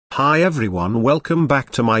Hi everyone, welcome back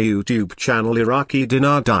to my YouTube channel Iraqi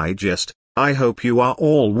Dinar Digest. I hope you are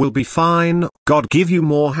all will be fine. God give you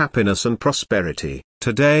more happiness and prosperity.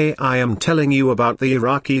 Today I am telling you about the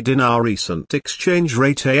Iraqi dinar recent exchange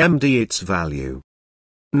rate and its value.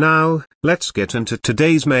 Now, let's get into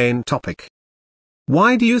today's main topic.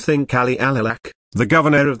 Why do you think Ali Al-Alak, the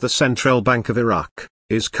governor of the Central Bank of Iraq,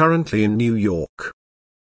 is currently in New York?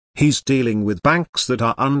 He's dealing with banks that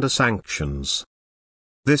are under sanctions.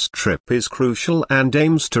 This trip is crucial and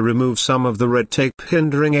aims to remove some of the red tape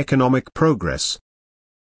hindering economic progress.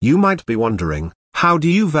 You might be wondering, how do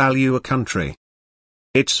you value a country?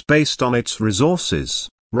 It's based on its resources,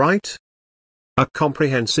 right? A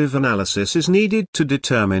comprehensive analysis is needed to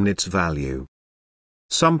determine its value.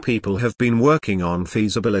 Some people have been working on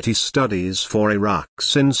feasibility studies for Iraq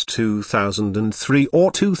since 2003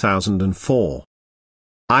 or 2004.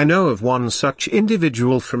 I know of one such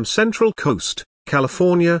individual from Central Coast,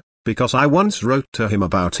 California, because I once wrote to him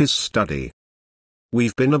about his study.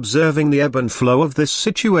 We've been observing the ebb and flow of this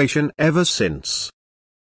situation ever since.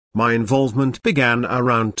 My involvement began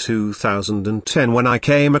around 2010 when I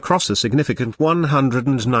came across a significant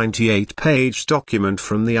 198-page document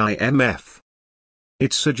from the IMF.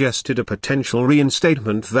 It suggested a potential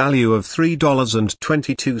reinstatement value of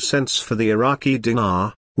 $3.22 for the Iraqi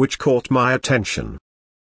dinar, which caught my attention.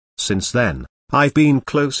 Since then, I've been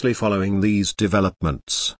closely following these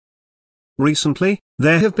developments. Recently,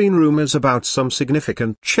 there have been rumors about some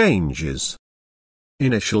significant changes.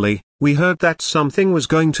 Initially, we heard that something was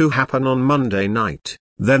going to happen on Monday night,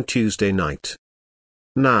 then Tuesday night.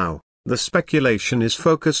 Now, the speculation is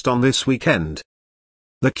focused on this weekend.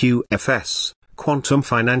 The QFS, Quantum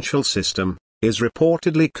Financial System, is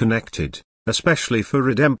reportedly connected, especially for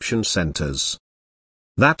redemption centers.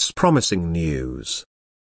 That's promising news.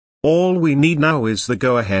 All we need now is the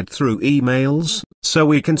go-ahead through emails, so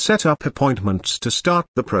we can set up appointments to start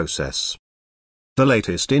the process. The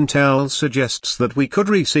latest intel suggests that we could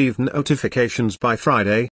receive notifications by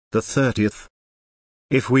Friday, the 30th.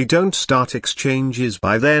 If we don't start exchanges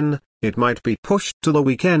by then, it might be pushed to the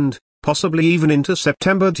weekend, possibly even into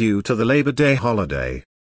September due to the Labor Day holiday.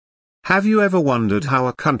 Have you ever wondered how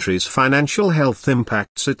a country's financial health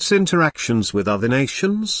impacts its interactions with other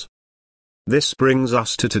nations? This brings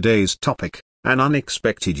us to today's topic, an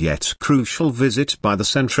unexpected yet crucial visit by the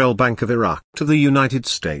Central Bank of Iraq to the United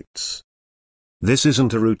States. This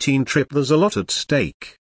isn't a routine trip, there's a lot at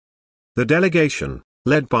stake. The delegation,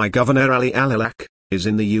 led by Governor Ali Al-Alak, is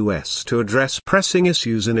in the US to address pressing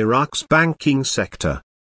issues in Iraq's banking sector.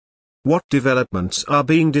 What developments are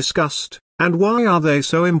being discussed, and why are they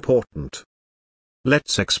so important?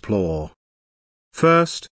 Let's explore.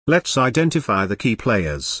 First, let's identify the key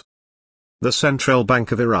players. The Central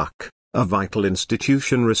Bank of Iraq, a vital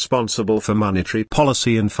institution responsible for monetary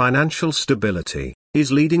policy and financial stability,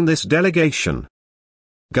 is leading this delegation.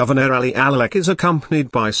 Governor Ali Al-Alak is accompanied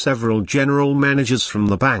by several general managers from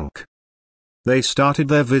the bank. They started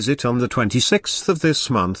their visit on the 26th of this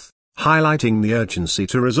month, highlighting the urgency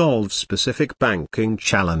to resolve specific banking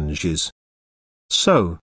challenges.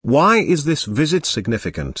 So, why is this visit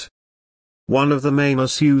significant? One of the main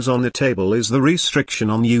issues on the table is the restriction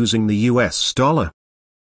on using the US dollar.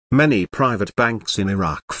 Many private banks in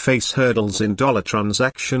Iraq face hurdles in dollar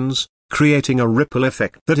transactions, creating a ripple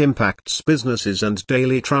effect that impacts businesses and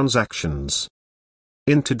daily transactions.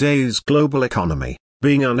 In today's global economy,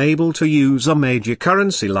 being unable to use a major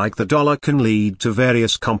currency like the dollar can lead to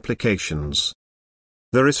various complications.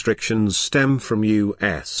 The restrictions stem from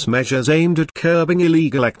US measures aimed at curbing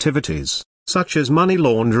illegal activities, such as money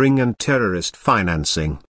laundering and terrorist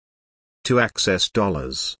financing. To access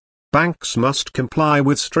dollars, banks must comply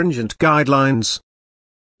with stringent guidelines.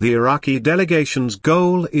 The Iraqi delegation's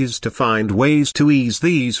goal is to find ways to ease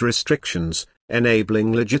these restrictions,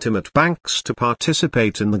 enabling legitimate banks to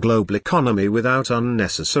participate in the global economy without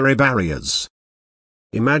unnecessary barriers.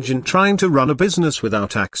 Imagine trying to run a business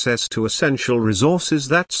without access to essential resources.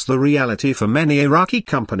 That's the reality for many Iraqi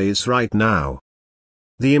companies right now.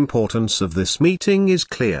 The importance of this meeting is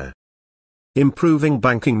clear. Improving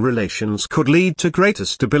banking relations could lead to greater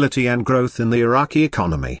stability and growth in the Iraqi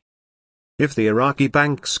economy. If the Iraqi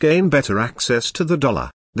banks gain better access to the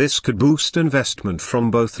dollar, this could boost investment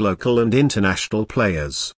from both local and international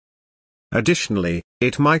players. Additionally,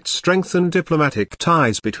 it might strengthen diplomatic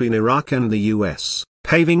ties between Iraq and the US,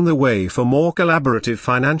 paving the way for more collaborative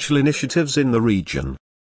financial initiatives in the region.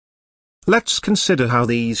 Let's consider how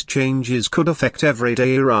these changes could affect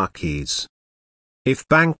everyday Iraqis. If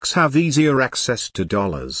banks have easier access to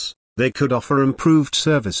dollars, they could offer improved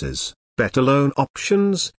services, better loan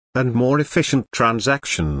options, and more efficient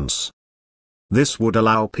transactions. This would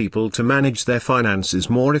allow people to manage their finances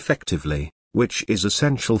more effectively, which is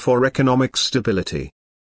essential for economic stability.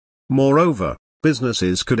 Moreover,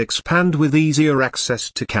 businesses could expand with easier access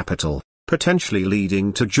to capital, potentially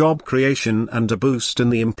leading to job creation and a boost in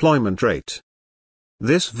the employment rate.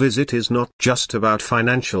 This visit is not just about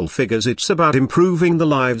financial figures, it's about improving the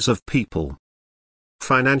lives of people.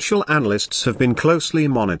 Financial analysts have been closely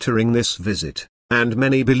monitoring this visit, and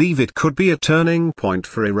many believe it could be a turning point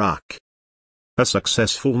for Iraq. A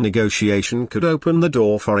successful negotiation could open the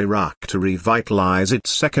door for Iraq to revitalize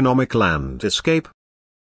its economic landscape.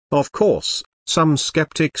 Of course, some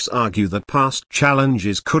skeptics argue that past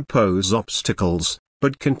challenges could pose obstacles,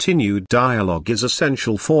 but continued dialogue is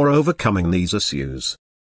essential for overcoming these issues.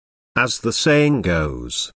 As the saying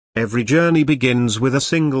goes, every journey begins with a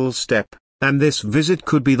single step, and this visit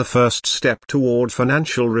could be the first step toward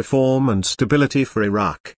financial reform and stability for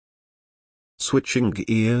Iraq. Switching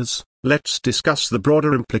gears, let's discuss the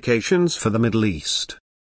broader implications for the Middle East.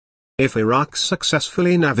 If Iraq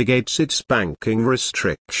successfully navigates its banking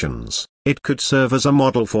restrictions, it could serve as a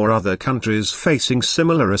model for other countries facing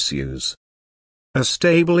similar issues. A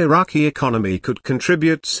stable Iraqi economy could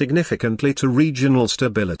contribute significantly to regional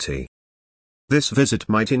stability. This visit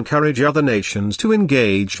might encourage other nations to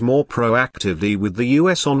engage more proactively with the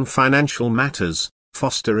US on financial matters,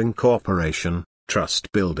 fostering cooperation,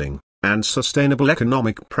 trust building, and sustainable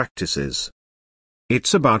economic practices.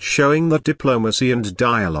 It's about showing that diplomacy and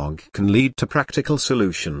dialogue can lead to practical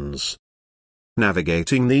solutions.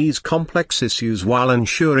 Navigating these complex issues while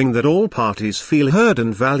ensuring that all parties feel heard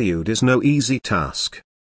and valued is no easy task.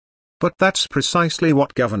 But that's precisely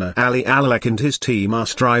what Governor Ali Al-Alek and his team are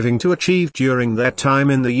striving to achieve during their time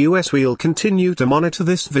in the US. We'll continue to monitor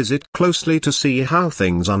this visit closely to see how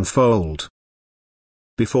things unfold.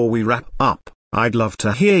 Before we wrap up, I'd love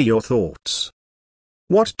to hear your thoughts.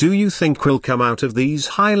 What do you think will come out of these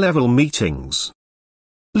high-level meetings?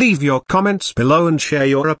 Leave your comments below and share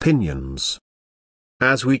your opinions.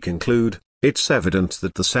 As we conclude, it's evident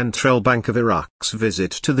that the Central Bank of Iraq's visit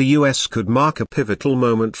to the US could mark a pivotal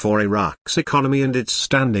moment for Iraq's economy and its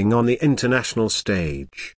standing on the international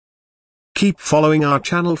stage. Keep following our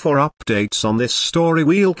channel for updates on this story.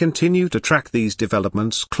 We'll continue to track these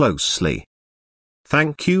developments closely.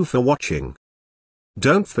 Thank you for watching.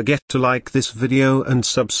 Don't forget to like this video and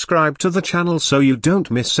subscribe to the channel so you don't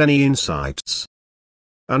miss any insights.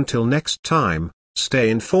 Until next time, stay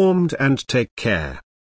informed and take care.